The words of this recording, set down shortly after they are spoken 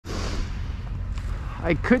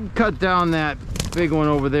I could cut down that big one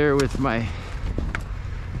over there with my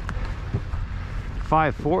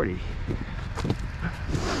 540.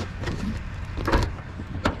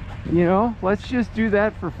 You know, let's just do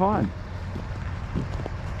that for fun.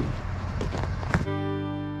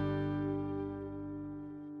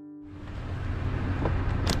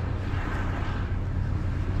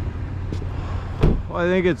 Well, I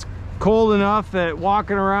think it's cold enough that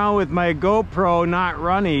walking around with my GoPro not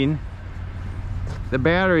running, the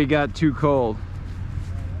battery got too cold.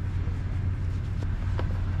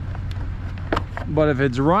 But if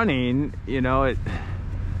it's running, you know, it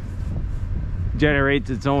generates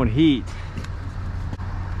its own heat.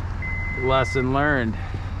 Lesson learned.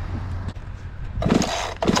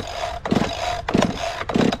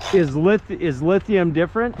 Is lithium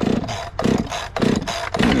different?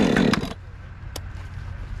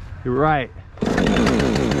 You're right.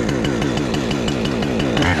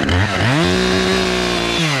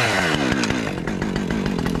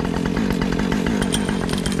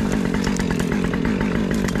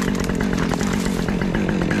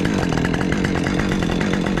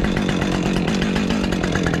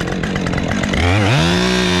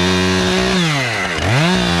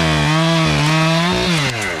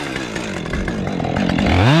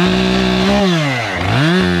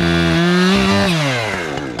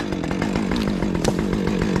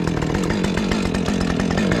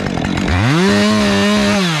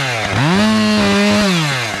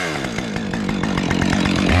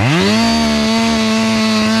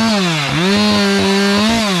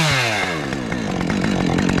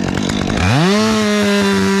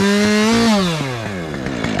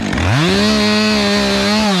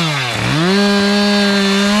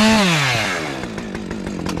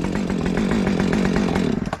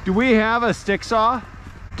 Do we have a stick saw?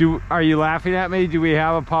 Are you laughing at me? Do we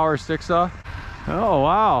have a power stick saw? Oh,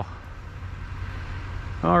 wow.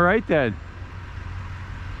 All right then.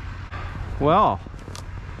 Well,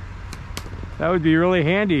 that would be really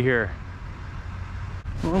handy here.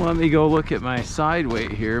 Well, let me go look at my side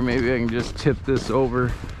weight here. Maybe I can just tip this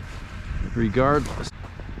over regardless.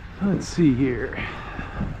 Let's see here.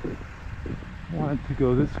 I want it to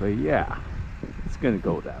go this way. Yeah, it's gonna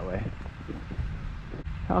go that way.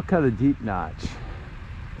 I'll cut a deep notch.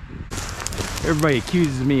 Everybody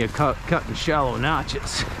accuses me of cutting shallow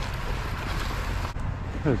notches,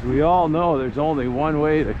 because we all know there's only one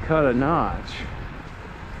way to cut a notch.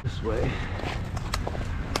 This way.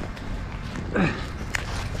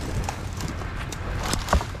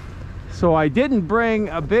 So I didn't bring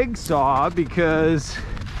a big saw because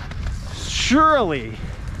surely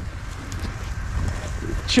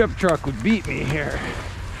the chip truck would beat me here.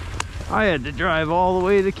 I had to drive all the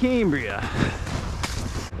way to Cambria.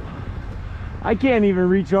 I can't even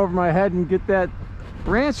reach over my head and get that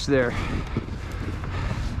branch there.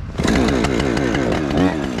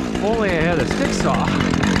 If only I had a stick saw.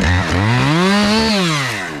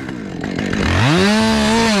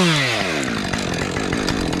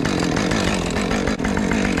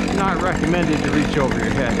 Not recommended to reach over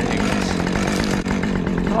your head anyways.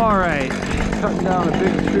 All right, cutting down a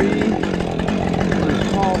big tree with a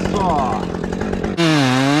small saw.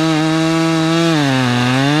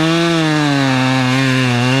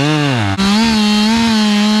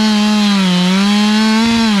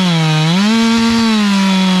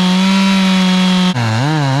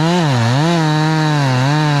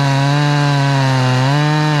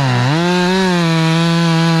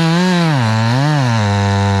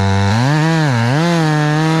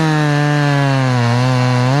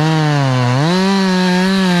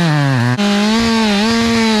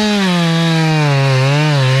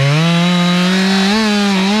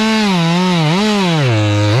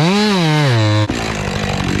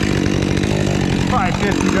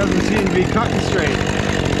 Doesn't seem to be cutting straight.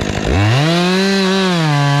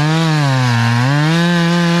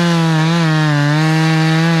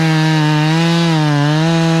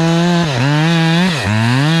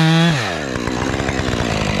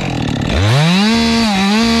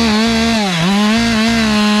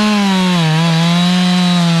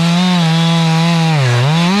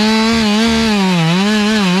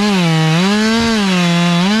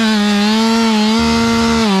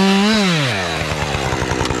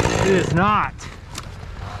 Not.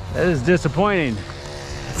 That is disappointing.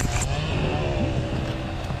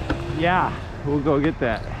 Yeah, we'll go get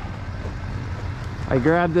that. I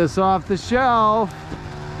grabbed this off the shelf.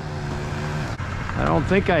 I don't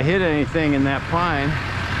think I hit anything in that pine.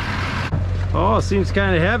 Oh, it seems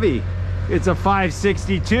kind of heavy. It's a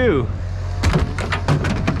 562.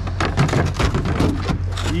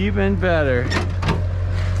 Even better.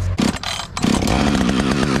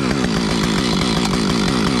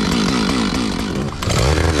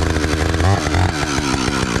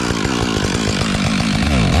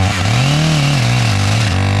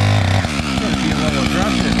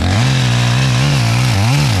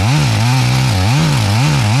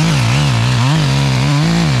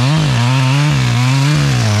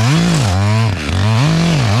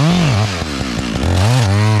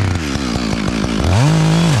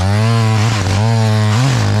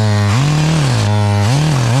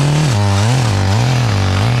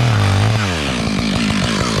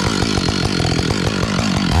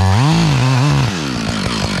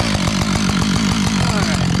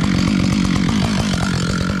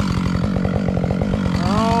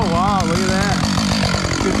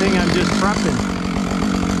 I'm just prepping.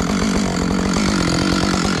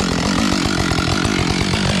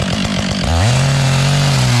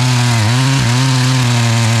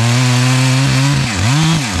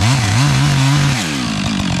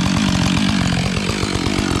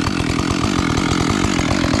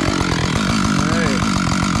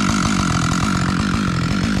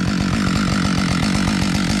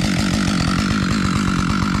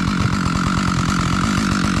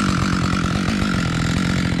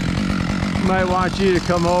 Might want you to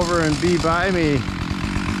come over and be by me,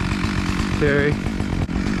 Terry.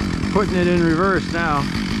 Putting it in reverse now.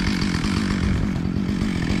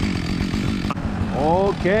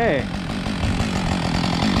 Okay.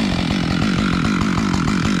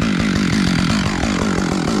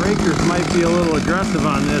 Breakers might be a little aggressive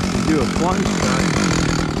on this to do a plunge cut.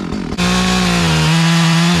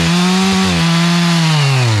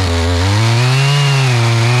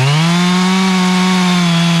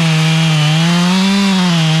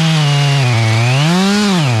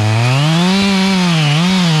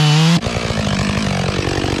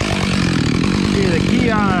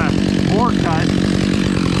 Cut. You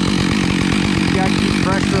got to keep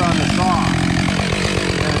pressure on the saw.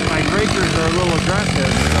 And my breakers are a little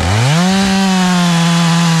aggressive.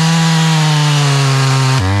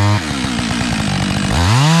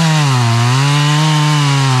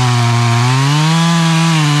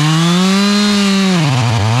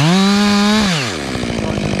 So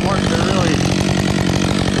it's important to really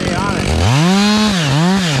stay on it.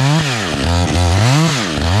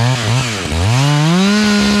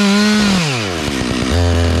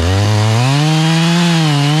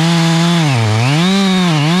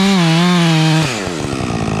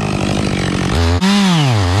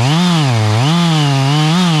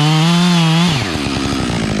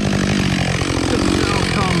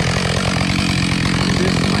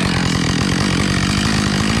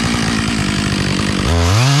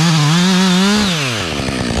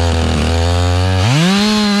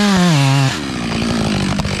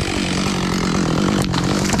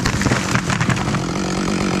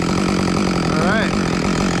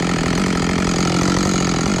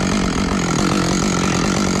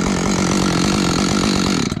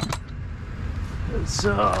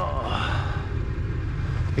 So I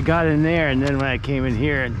got in there, and then when I came in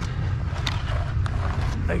here and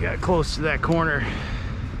I got close to that corner,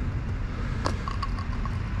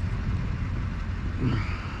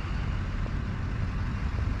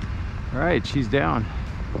 all right, she's down.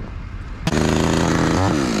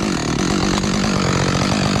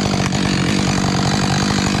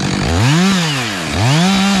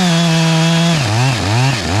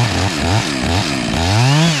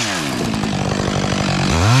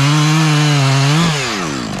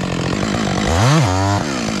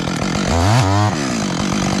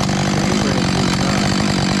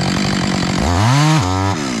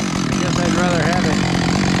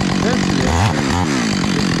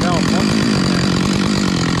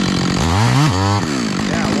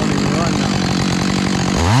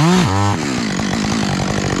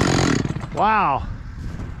 Wow,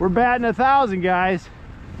 we're batting 1,000, guys.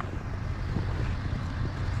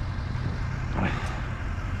 My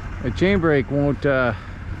chain brake won't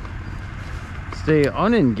stay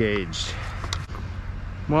unengaged.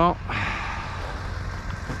 Well,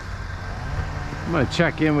 I'm gonna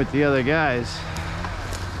check in with the other guys.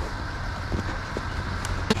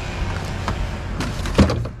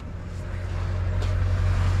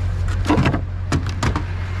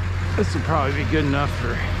 This will probably be good enough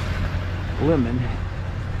for lemon.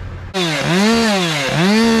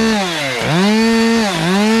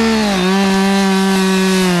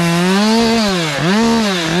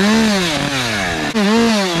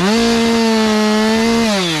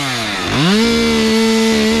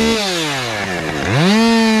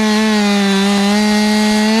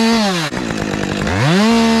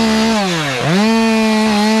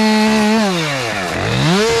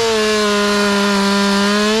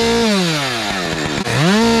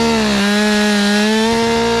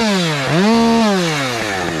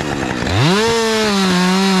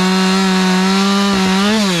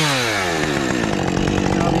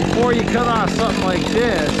 Before you cut off something like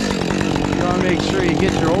this, you want to make sure you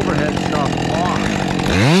get your overhead stuff off.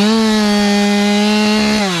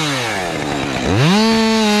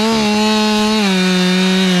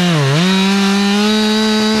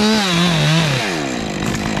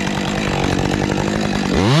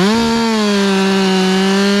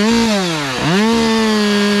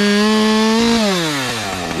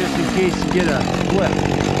 Just in case you get a flip.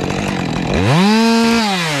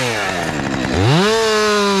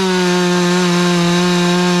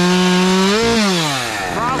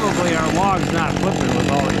 Probably our log's not flipping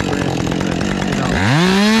with all these rims.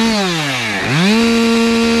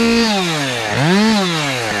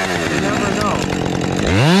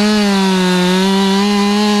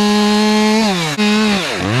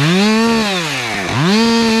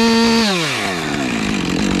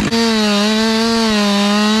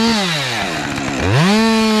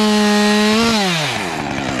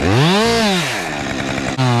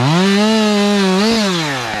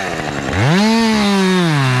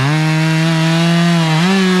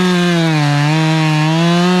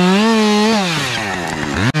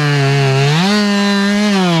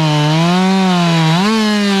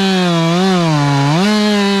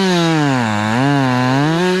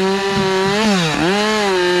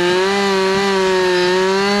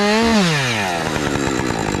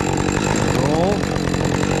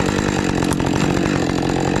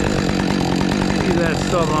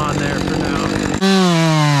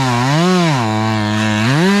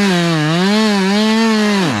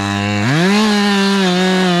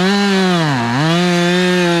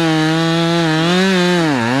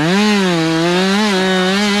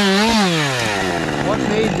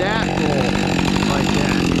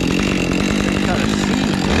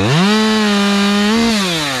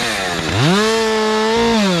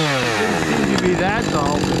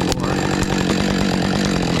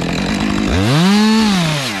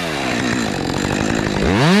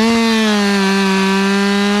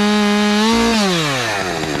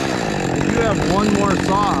 one more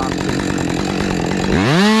saw.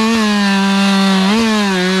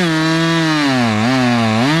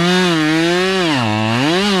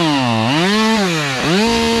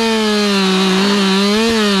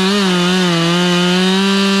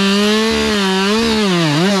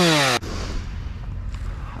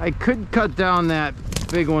 I could cut down that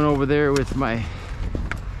big one over there with my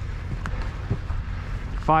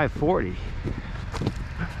 540.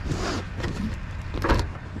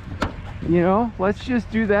 You know, let's just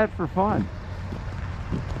do that for fun.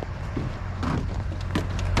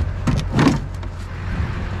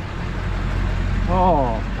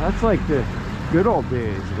 Oh, that's like the good old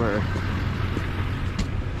days where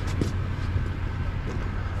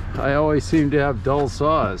I always seem to have dull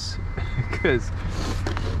saws because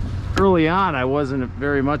early on I wasn't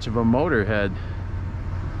very much of a motorhead,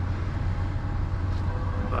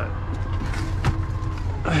 but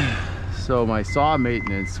so my saw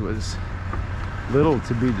maintenance was little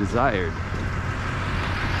to be desired.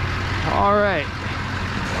 All right,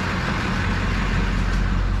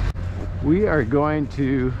 we are going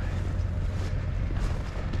to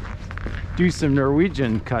do some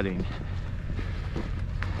Norwegian cutting.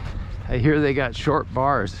 I hear they got short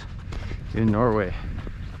bars in Norway.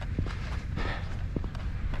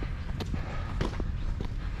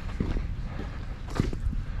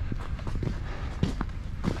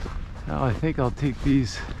 Now I think I'll take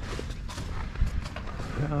these.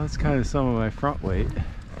 Well, that's kind of some of my front weight.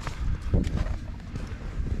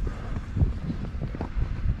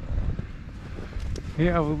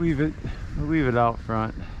 Yeah, we'll leave it out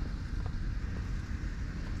front.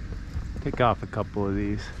 Take off a couple of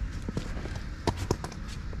these.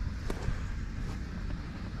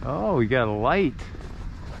 Oh, we got a light.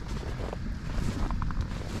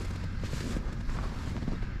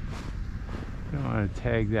 Don't want to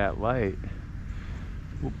tag that light.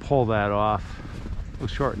 We'll pull that off. We'll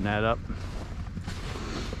shorten that up.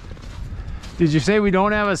 Did you say we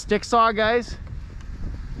don't have a stick saw, guys?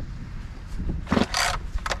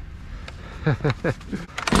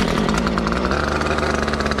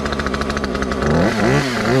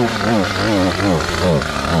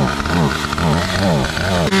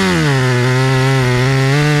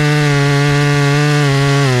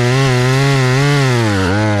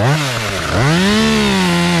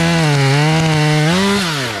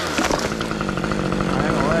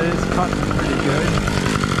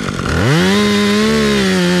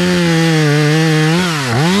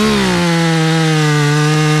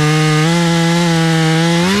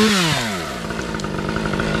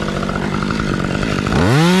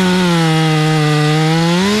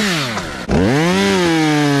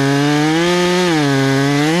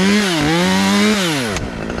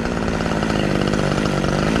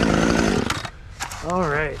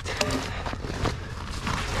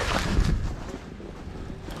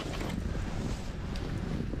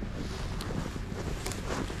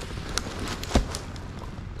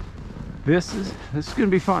 This is gonna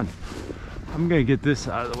be fun. I'm gonna get this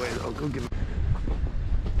out of the way though. Go get.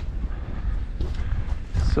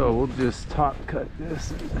 So we'll just top cut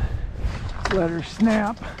this and let her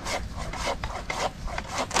snap.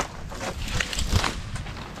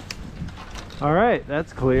 All right,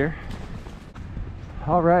 that's clear.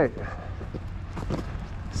 All right.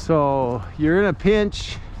 So you're in a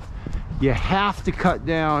pinch. You have to cut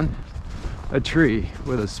down a tree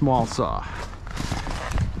with a small saw.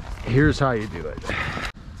 Here's how you do it.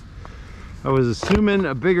 I was assuming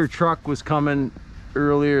a bigger truck was coming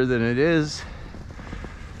earlier than it is.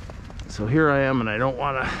 So here I am, and I don't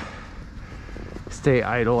want to stay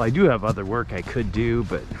idle. I do have other work I could do,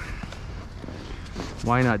 but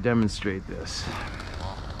why not demonstrate this?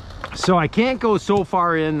 So I can't go so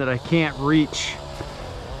far in that I can't reach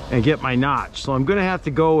and get my notch. So I'm gonna have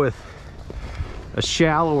to go with a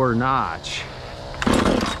shallower notch.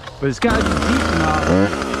 But it's gotta be deep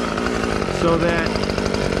enough so that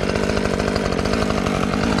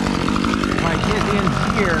if I get in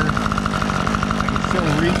here, I can still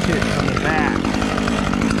reach it from the back.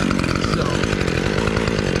 So,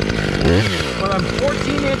 but I'm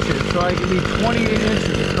 14 inches, so I can be 28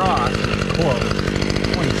 inches across, close,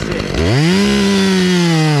 26.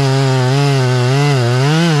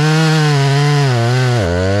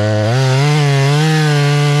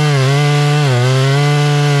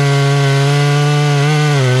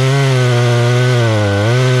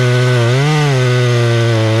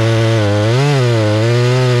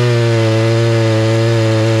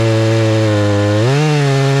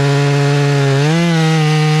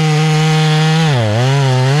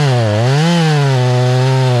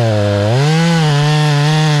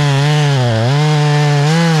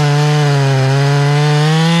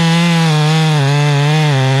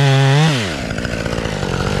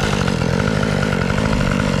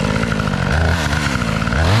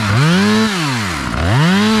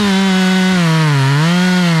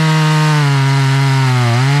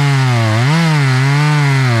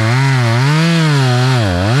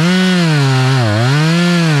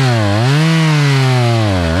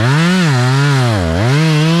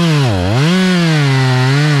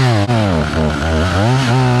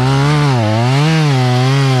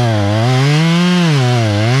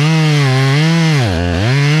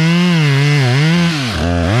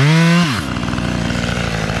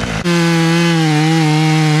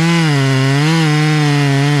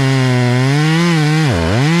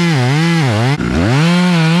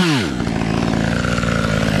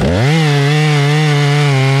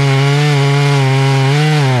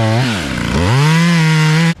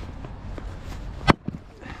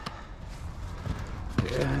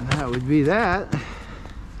 that would be that.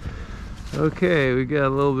 Okay, we got a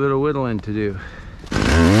little bit of whittling to do.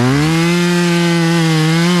 Got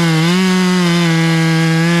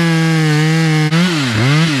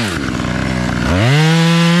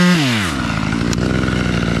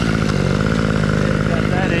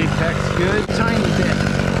that apex good, tiny bit.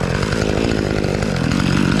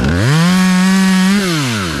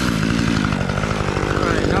 All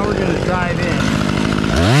right, now we're gonna dive in.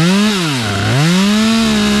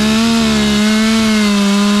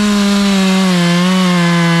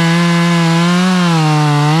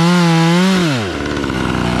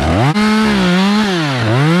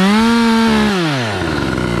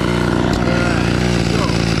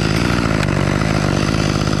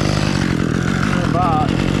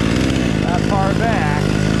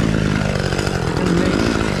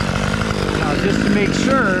 Just to make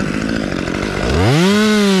sure.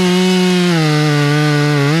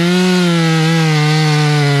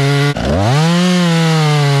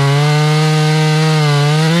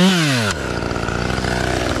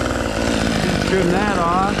 Trim that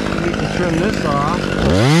off, and we can trim this off.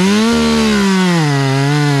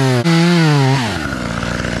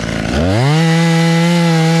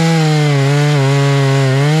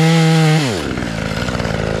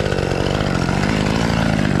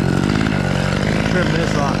 Trim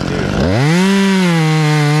this off too.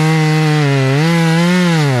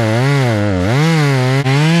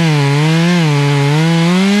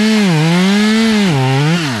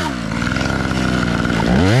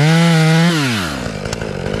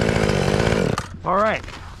 All right.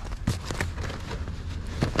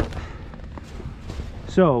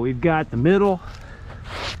 So we've got the middle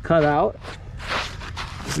cut out.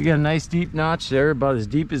 We got a nice deep notch there, about as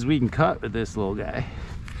deep as we can cut with this little guy.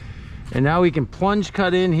 And now we can plunge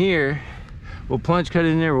cut in here. We'll plunge cut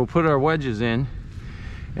in there, we'll put our wedges in,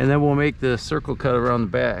 and then we'll make the circle cut around the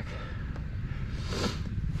back.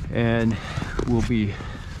 And we'll be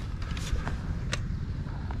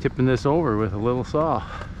tipping this over with a little saw.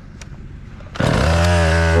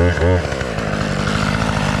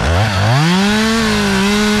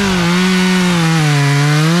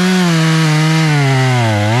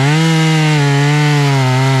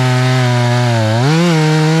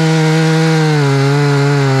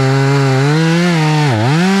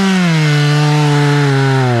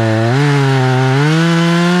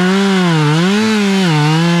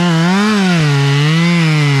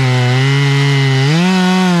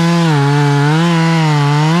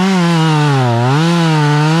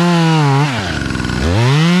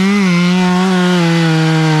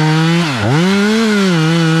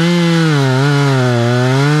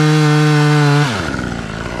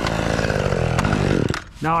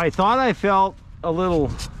 Now I thought I felt a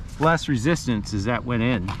little less resistance as that went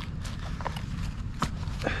in.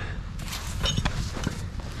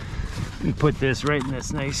 Let me put this right in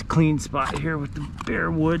this nice clean spot here with the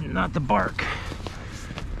bare wood, not the bark.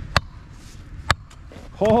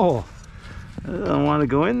 Oh, I don't want to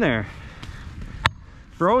go in there.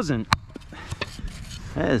 Frozen.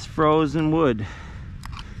 That is frozen wood.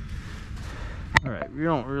 All right, we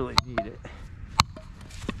don't really need it.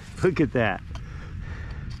 Look at that.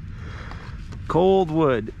 Cold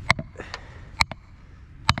wood.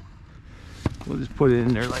 We'll just put it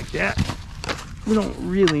in there like that. We don't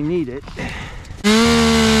really need it.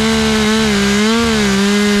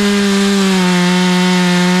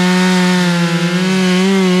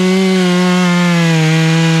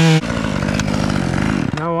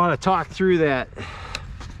 Now I want to talk through that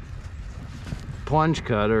plunge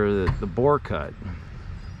cut, or the bore cut.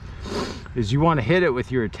 Is you want to hit it with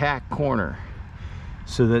your attack corner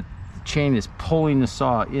so that chain is pulling the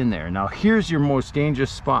saw in there. Now here's your most dangerous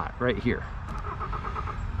spot right here,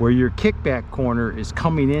 where your kickback corner is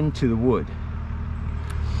coming into the wood.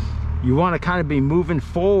 You want to kind of be moving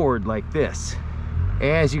forward like this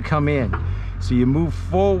as you come in. So you move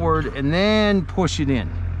forward and then push it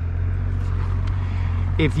in.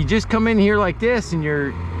 If you just come in here like this and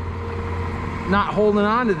you're not holding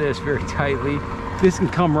on to this very tightly, this can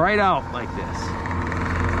come right out like this.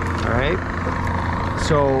 All right,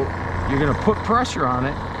 so you're going to put pressure on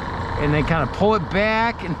it and then kind of pull it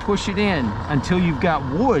back and push it in until you've got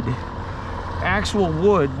wood. Actual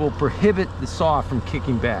wood will prohibit the saw from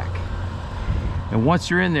kicking back. And once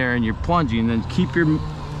you're in there and you're plunging, then keep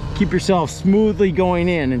yourself smoothly going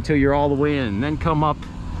in until you're all the way in, and then come up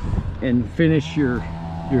and finish your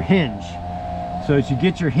hinge. So as you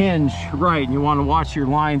get your hinge right, and you want to watch your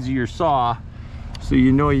lines of your saw so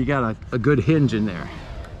you know you got a good hinge in there.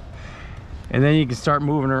 And then you can start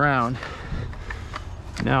moving around.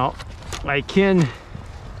 Now, I can,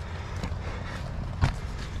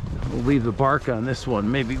 We'll leave the bark on this one.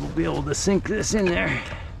 Maybe we'll be able to sink this in there.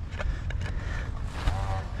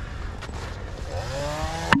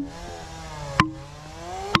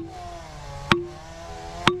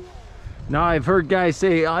 Now I've heard guys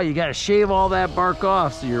say, oh, you gotta shave all that bark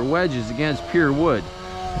off so your wedge is against pure wood.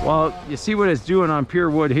 Well, you see what it's doing on pure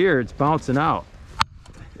wood here, it's bouncing out.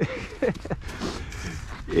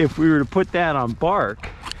 If we were to put that on bark,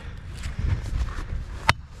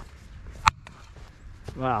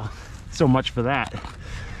 wow, so much for that.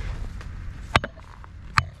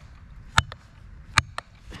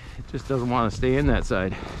 It just doesn't want to stay in that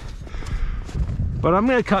side. But I'm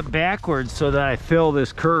going to cut backwards so that I fill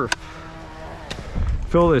this kerf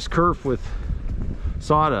with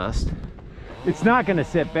sawdust. It's not going to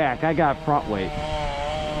sit back. I got front weight.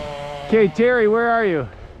 Okay, Terry, where are you?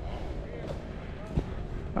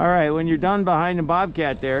 All right, when you're done behind the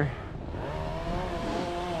Bobcat there,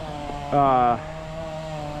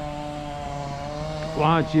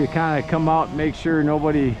 why don't you kind of come out and make sure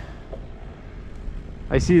nobody...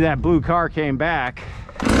 I see that blue car came back.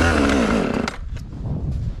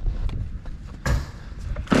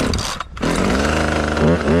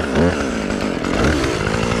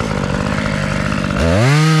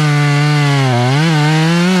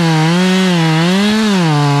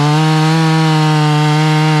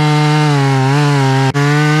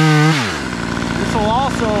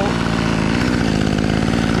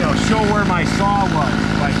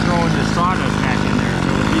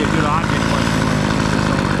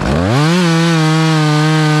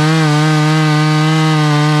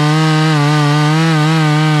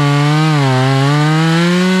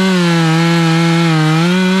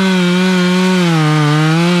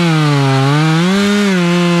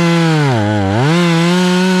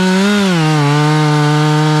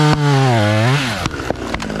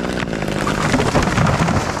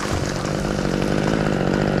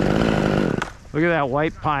 Look at that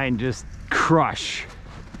white pine just crush.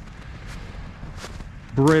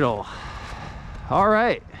 Brittle. All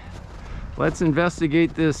right, let's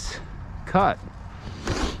investigate this cut.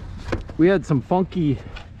 We had some funky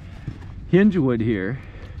hinge wood here.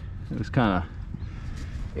 It was kind of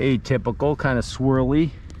atypical, kind of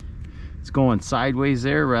swirly. It's going sideways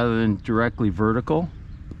there rather than directly vertical.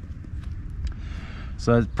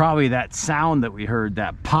 So it's probably that sound that we heard,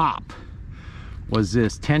 that pop, was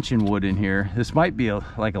this tension wood in here. This might be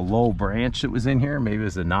like a low branch that was in here. Maybe it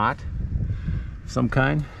was a knot of some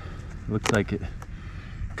kind. Looks like it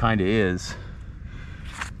kind of is.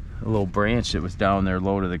 A little branch that was down there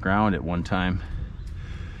low to the ground at one time.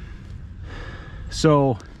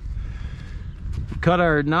 So cut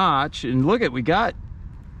our notch, and look at, we got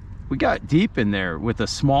deep in there with a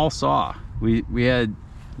small saw. We had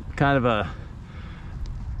kind of a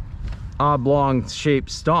oblong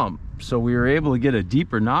shaped stump, so we were able to get a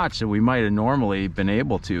deeper notch than we might have normally been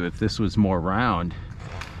able to. If this was more round,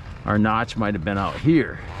 our notch might have been out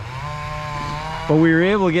here, but we were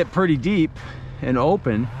able to get pretty deep and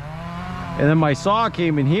open. And then my saw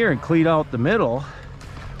came in here and cleaned out the middle.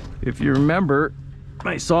 If you remember,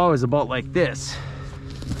 my saw was about like this.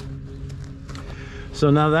 So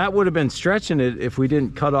now that would have been stretching it if we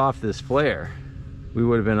didn't cut off this flare. We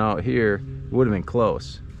would have been out here, it would have been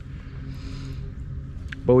close.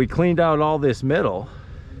 But we cleaned out all this middle,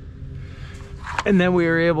 and then we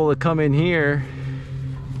were able to come in here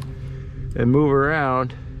and move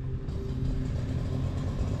around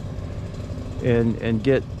and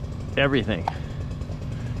get everything,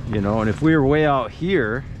 you know. And if we were way out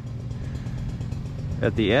here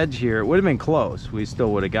at the edge here, it would have been close. We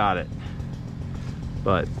still would have got it.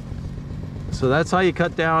 But so that's how you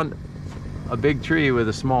cut down a big tree with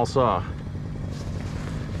a small saw.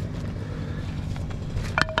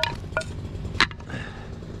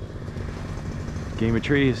 Game of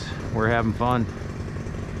trees, we're having fun.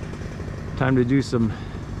 Time to do some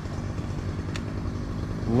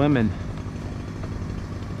lemon.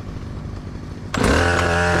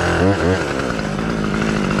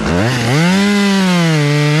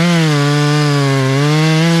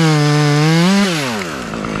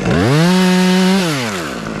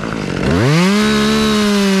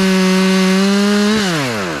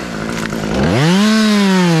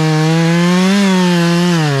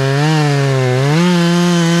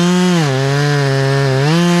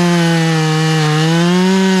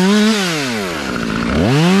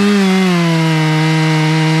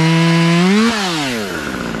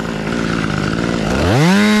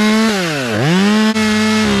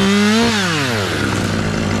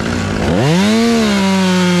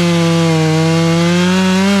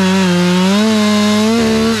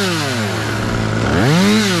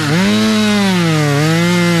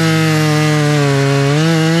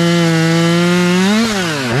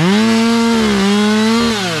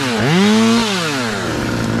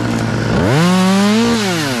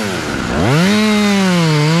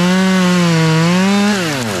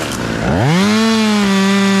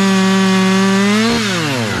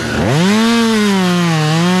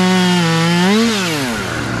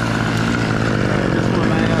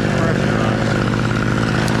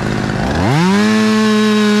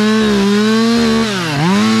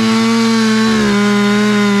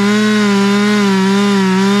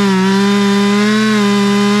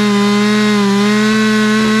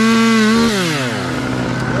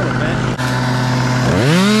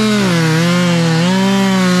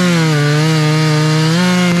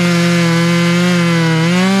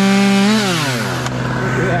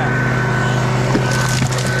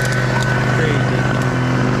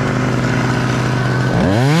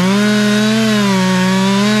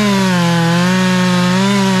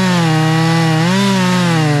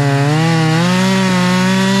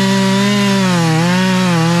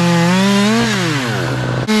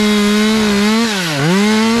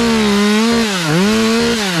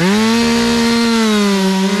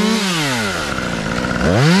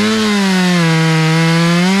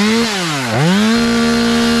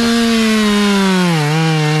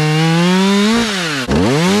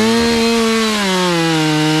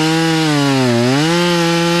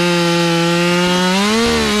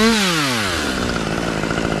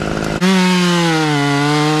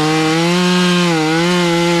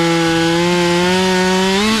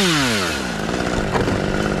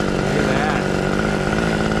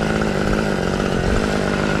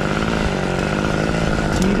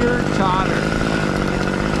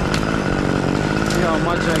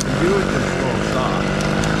 can do with this little saw.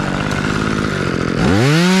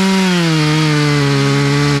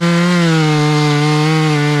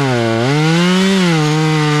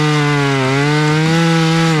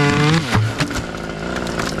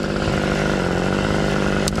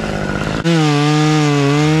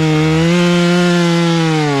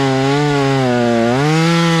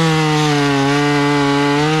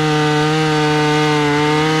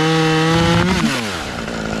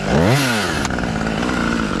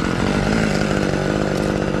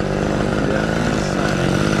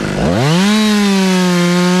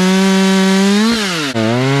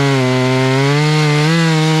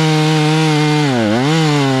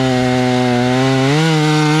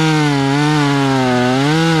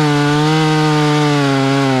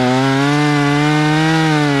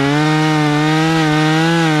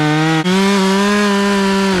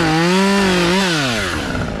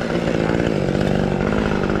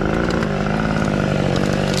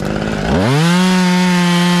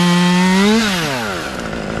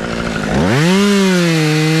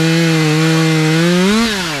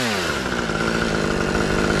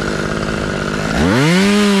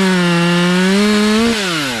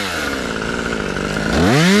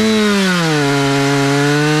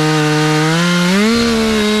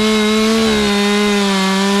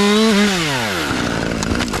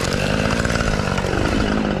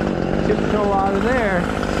 Out of there.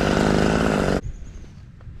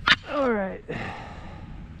 All right.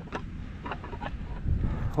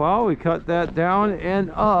 Well, we cut that down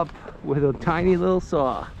and up with a tiny little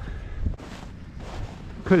saw.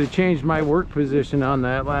 Could have changed my work position on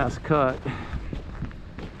that last cut.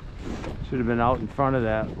 Should have been out in front of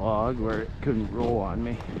that log where it couldn't roll on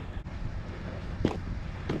me.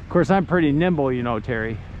 Of course, I'm pretty nimble, you know,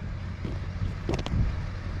 Terry.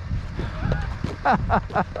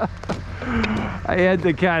 I had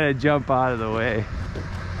to kind of jump out of the way.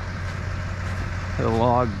 The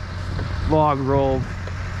log rolled.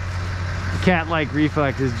 Cat-like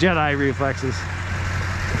reflexes, Jedi reflexes,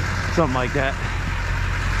 something like that.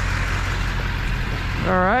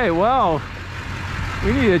 All right, well,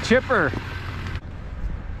 we need a chipper.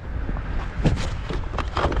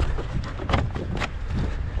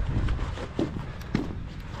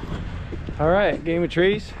 All right, game of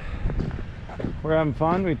trees. We're having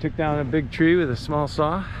fun. We took down a big tree with a small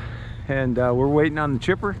saw, and we're waiting on the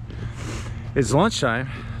chipper. It's lunchtime,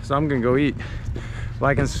 so I'm gonna go eat.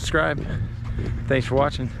 Like and subscribe. Thanks for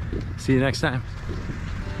watching. See you next time.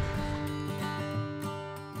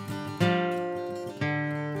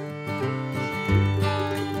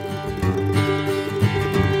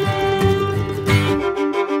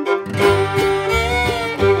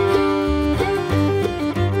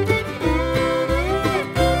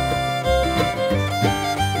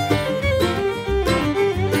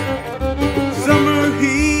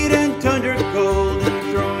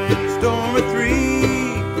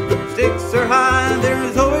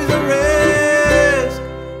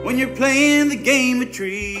 You're playing the game of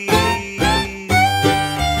trees.